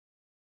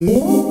In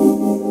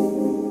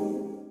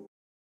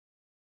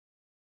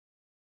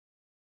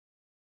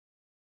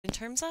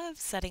terms of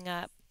setting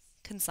up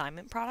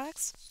consignment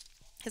products,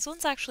 this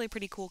one's actually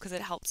pretty cool because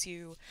it helps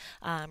you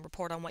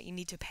report on what you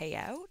need to pay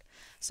out.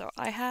 So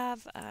I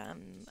have a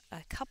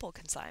couple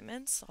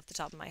consignments off the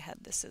top of my head.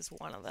 This is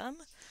one of them.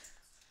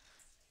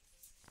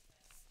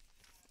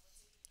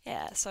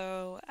 Yeah,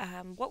 so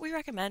what we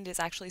recommend is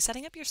actually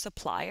setting up your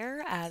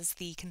supplier as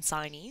the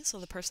consignee, so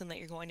the person that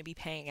you're going to be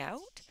paying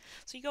out.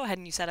 So you go ahead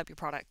and you set up your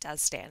product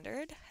as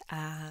standard,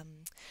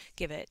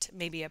 give it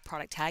maybe a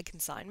product tag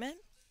consignment.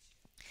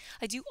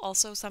 I do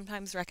also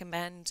sometimes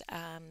recommend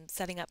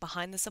setting up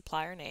behind the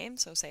supplier name.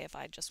 So say if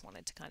I just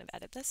wanted to kind of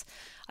edit this,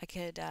 I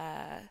could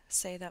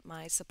say that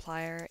my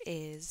supplier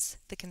is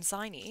the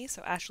consignee.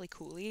 So Ashley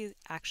Cooley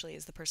actually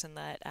is the person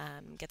that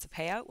gets a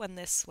payout when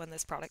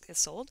this product is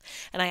sold.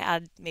 And I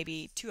add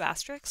maybe 2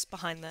 asterisks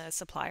behind the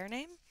supplier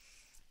name.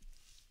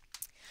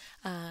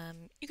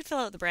 You could fill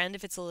out the brand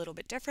if it's a little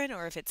bit different,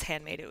 or if it's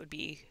handmade, it would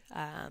be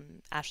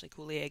Ashley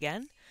Cooley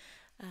again.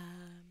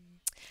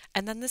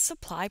 And then the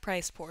supply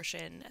price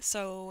portion.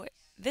 So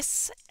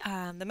this,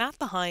 the math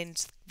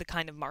behind the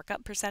kind of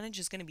markup percentage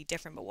is going to be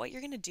different, but what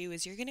you're going to do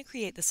is you're going to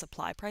create the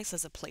supply price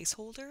as a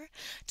placeholder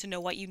to know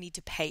what you need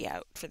to pay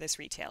out for this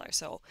retailer.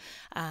 So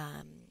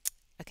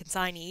a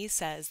consignee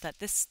says that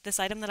this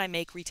item that I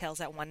make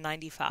retails at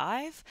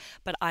 $195,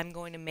 but I'm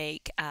going to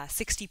make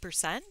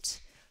 60%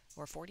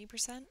 or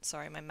 40%.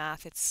 Sorry, my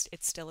math, it's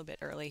still a bit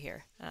early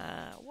here.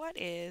 What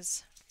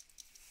is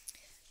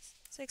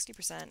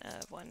 60%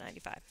 of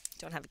 195?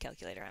 Don't have a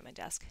calculator at my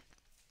desk.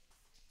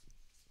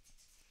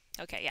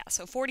 Okay, yeah,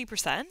 so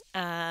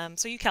 40%.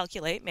 So you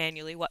calculate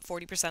manually what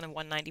 40% of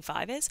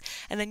 195 is,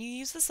 and then you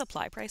use the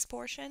supply price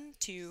portion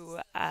to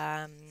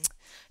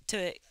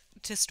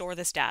store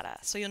this data.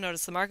 So you'll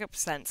notice the markup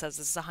percent says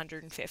this is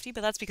 150,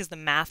 but that's because the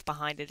math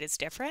behind it is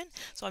different.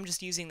 So I'm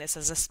just using this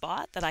as a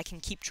spot that I can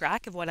keep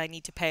track of what I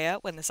need to pay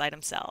out when this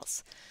item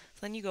sells.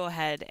 So then you go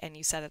ahead and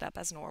you set it up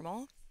as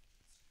normal.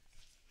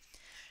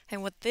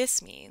 And what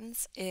this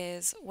means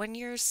is when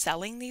you're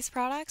selling these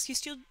products, you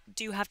still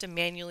do have to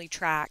manually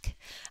track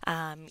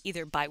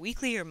either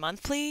bi-weekly or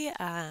monthly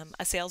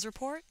a sales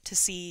report to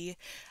see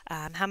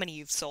how many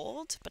you've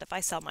sold. But if I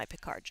sell my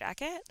Picard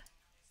jacket,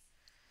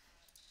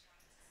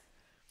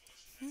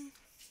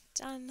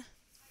 done.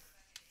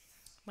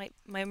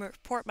 My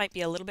report might be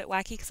a little bit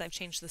wacky because I've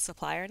changed the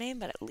supplier name,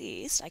 but at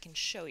least I can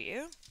show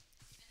you.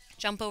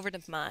 Jump over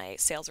to my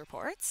sales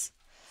reports.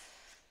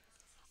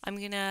 I'm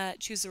going to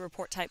choose the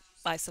report type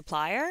by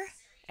supplier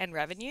and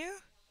revenue.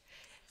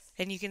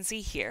 And you can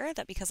see here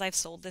that because I've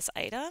sold this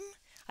item,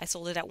 I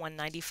sold it at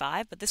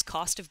 $195, but this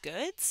cost of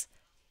goods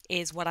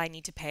is what I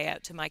need to pay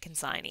out to my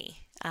consignee.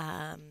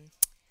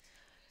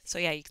 So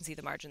yeah, you can see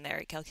the margin there.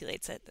 It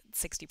calculates it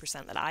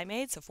 60% that I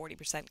made, so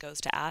 40% goes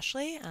to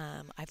Ashley.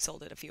 I've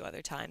sold it a few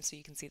other times, so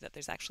you can see that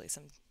there's actually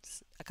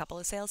a couple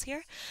of sales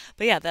here.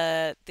 But yeah,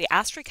 the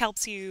asterisk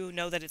helps you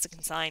know that it's a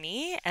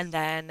consignee, and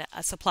then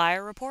a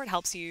supplier report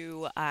helps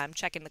you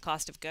check in the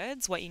cost of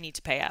goods, what you need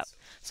to pay out.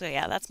 So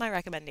yeah, that's my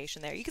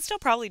recommendation there. You can still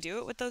probably do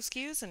it with those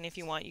SKUs, and if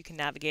you want, you can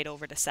navigate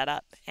over to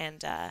setup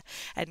and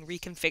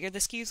reconfigure the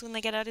SKUs when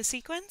they get out of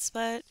sequence.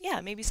 But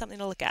yeah, maybe something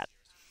to look at.